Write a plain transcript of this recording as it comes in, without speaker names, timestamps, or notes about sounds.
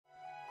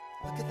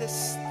Look at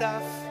this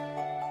stuff,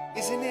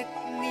 isn't it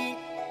neat?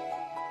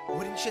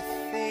 Wouldn't you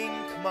think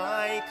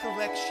my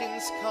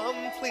collection's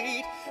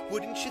complete?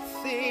 Wouldn't you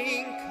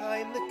think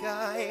I'm the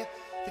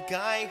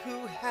guy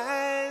who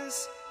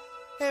has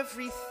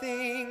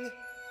everything?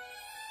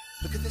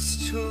 Look at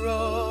this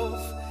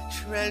trove,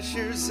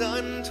 treasures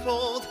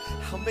untold.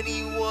 How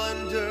many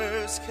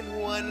wonders can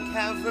one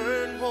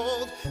cavern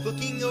hold?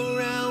 Looking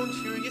around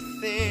here you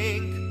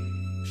think,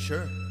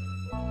 sure,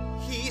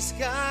 he's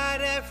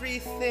got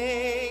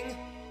everything.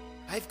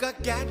 I've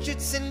got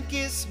gadgets and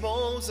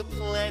gizmos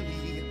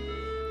aplenty.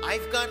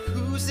 I've got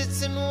who's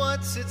its and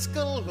what's its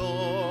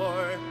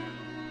galore.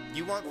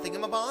 You want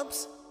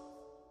thingamabobs?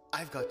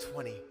 I've got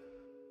 20.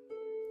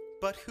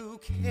 But who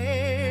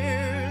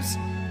cares?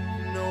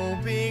 No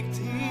big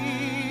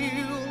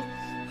deal.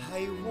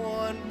 I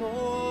want more.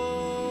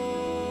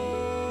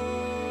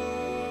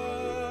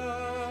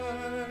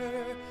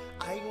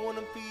 I want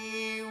to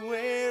be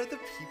where the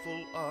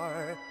people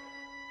are.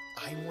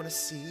 I want to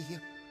see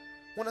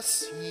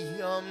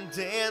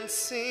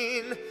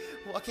dancing,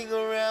 walking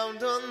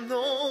around on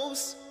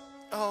those,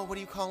 oh, what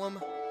do you call them?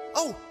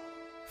 Oh,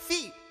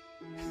 feet.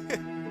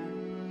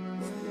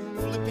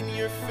 Flipping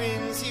your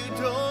fins, you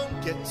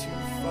don't get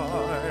too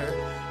far.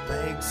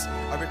 Legs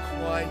are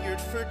required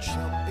for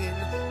jumping,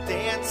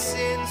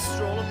 dancing,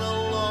 strolling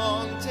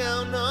along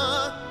down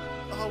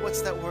oh,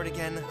 what's that word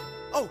again?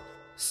 Oh,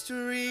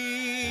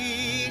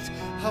 street.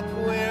 Up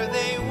where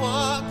they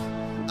walk,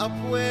 up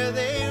where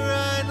they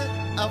run,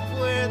 up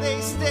where they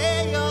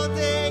stay all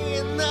day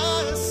in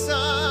the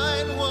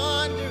sun,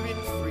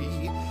 wandering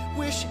free.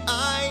 Wish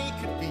I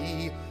could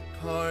be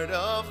part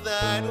of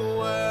that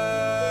world.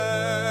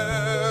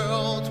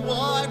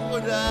 What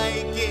would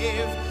I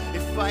give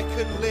if I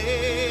could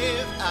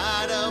live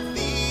out of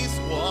these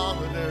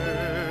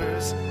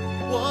waters?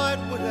 What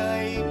would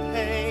I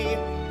pay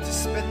to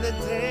spend the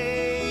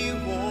day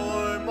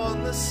warm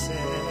on the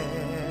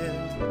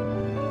sand?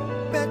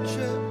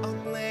 Betcha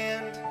on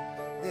land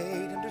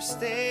they'd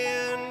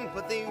understand,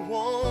 but they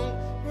won't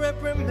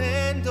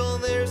reprimand all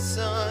their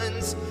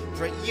sons.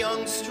 Bright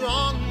young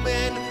strong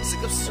men,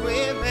 sick of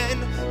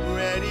swimming,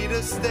 ready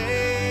to stand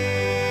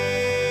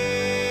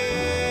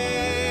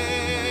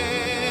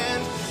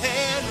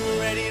and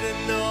ready to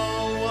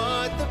know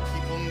what the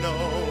people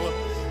know.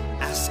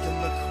 Ask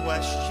them a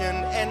question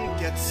and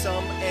get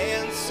some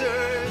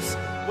answers.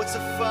 What's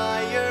a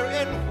fire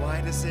and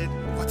why does it,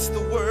 what's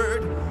the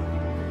word,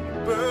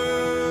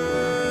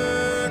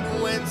 burn?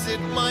 When's it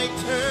my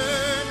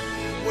turn?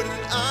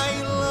 Wouldn't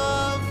I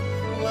love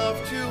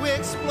to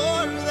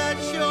explore that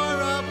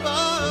shore up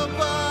above?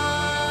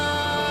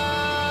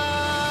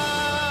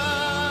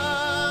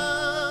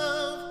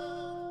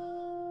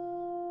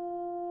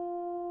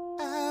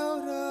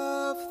 Out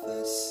of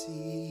the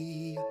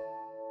sea.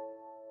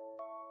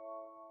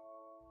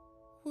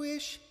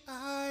 Wish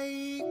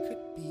I